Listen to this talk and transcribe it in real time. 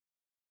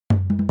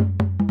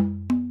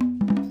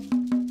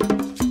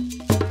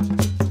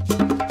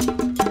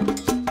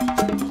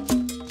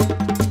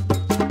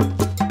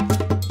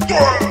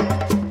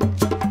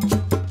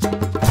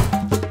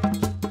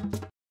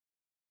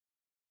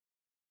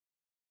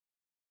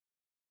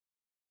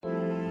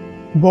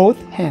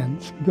Both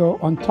hands go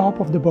on top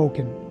of the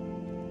Bokken.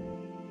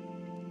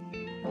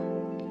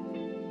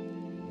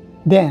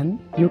 Then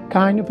you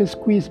kind of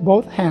squeeze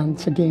both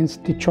hands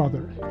against each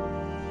other.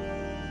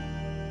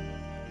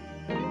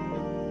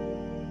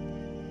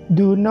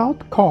 Do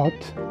not cut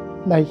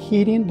like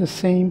hitting the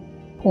same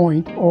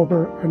point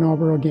over and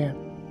over again.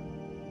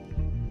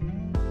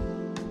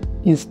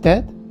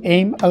 Instead,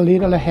 aim a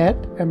little ahead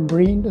and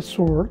bring the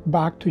sword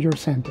back to your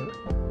center.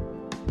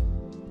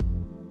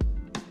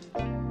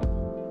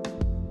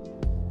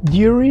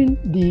 During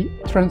the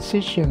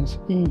transitions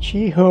in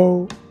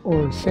Shiho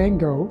or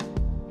Sengo,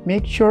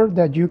 make sure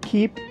that you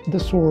keep the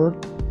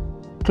sword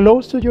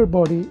close to your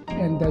body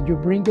and that you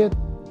bring it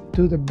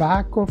to the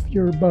back of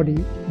your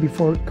body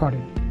before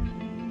cutting.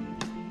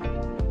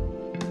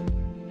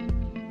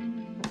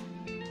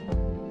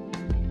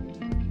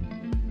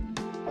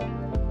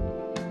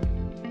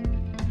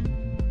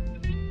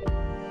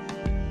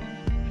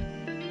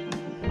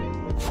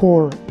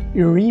 For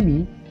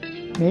Irimi,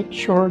 make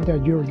sure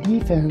that your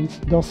defense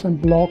doesn't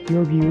block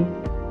your view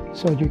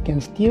so you can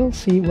still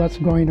see what's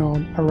going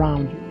on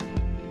around you.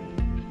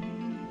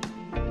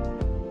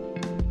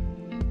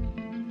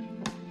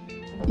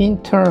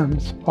 In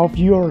terms of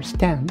your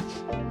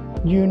stance,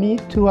 you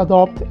need to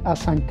adopt a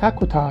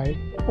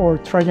sankakutai or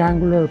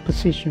triangular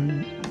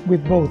position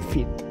with both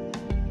feet.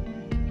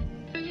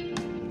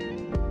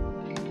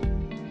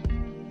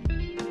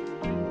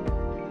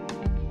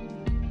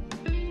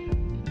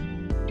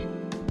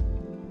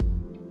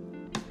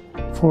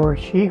 For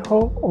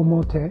Shiho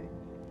Omote,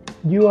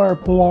 you are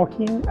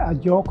blocking a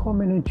Yoko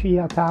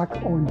Menuchi attack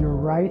on your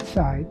right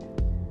side,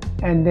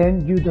 and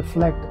then you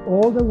deflect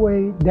all the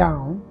way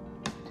down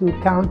to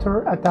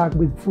counter attack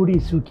with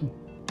Furizuki.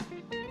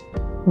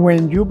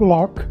 When you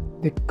block,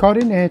 the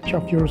cutting edge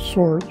of your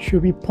sword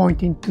should be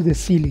pointing to the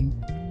ceiling.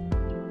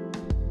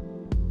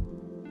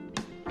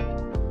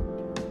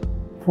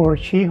 For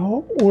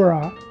Shiho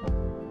Ura,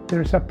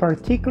 there's a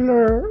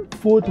particular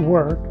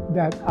footwork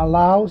that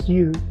allows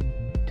you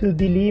to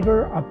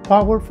deliver a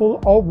powerful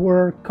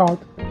upward cut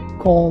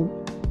called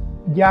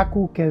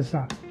Yaku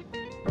Keza.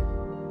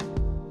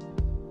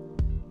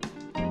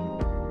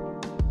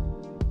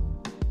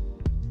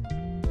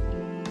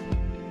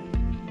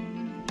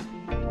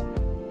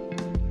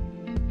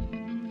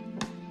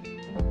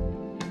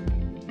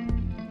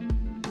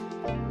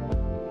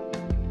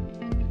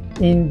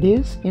 In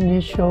this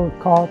initial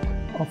cut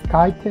of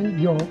Kaiten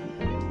Yo,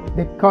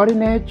 the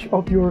cutting edge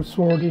of your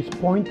sword is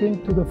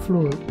pointing to the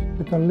floor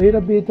with a little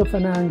bit of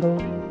an angle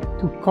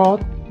to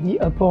cut the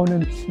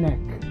opponent's neck.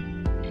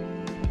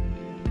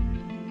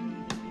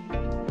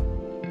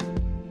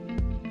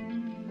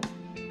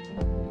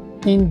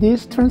 In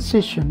this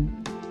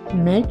transition,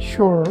 make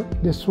sure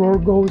the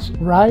sword goes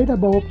right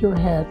above your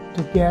head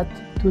to get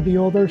to the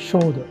other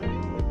shoulder.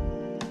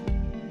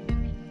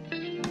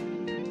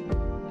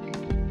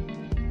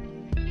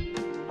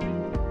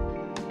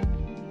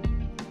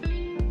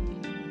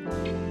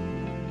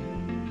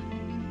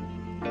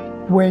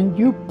 When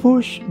you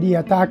push the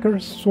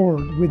attacker's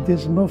sword with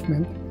this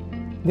movement,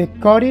 the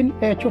cutting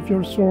edge of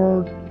your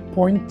sword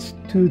points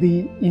to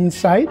the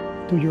inside,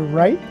 to your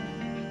right,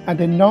 and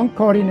the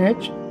non-cutting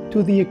edge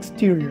to the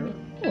exterior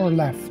or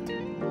left.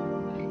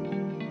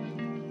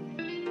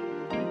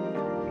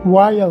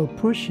 While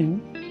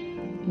pushing,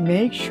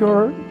 make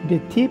sure the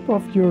tip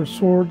of your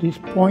sword is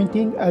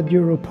pointing at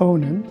your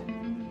opponent,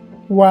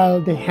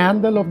 while the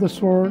handle of the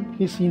sword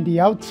is in the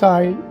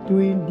outside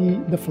doing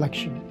the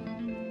deflection.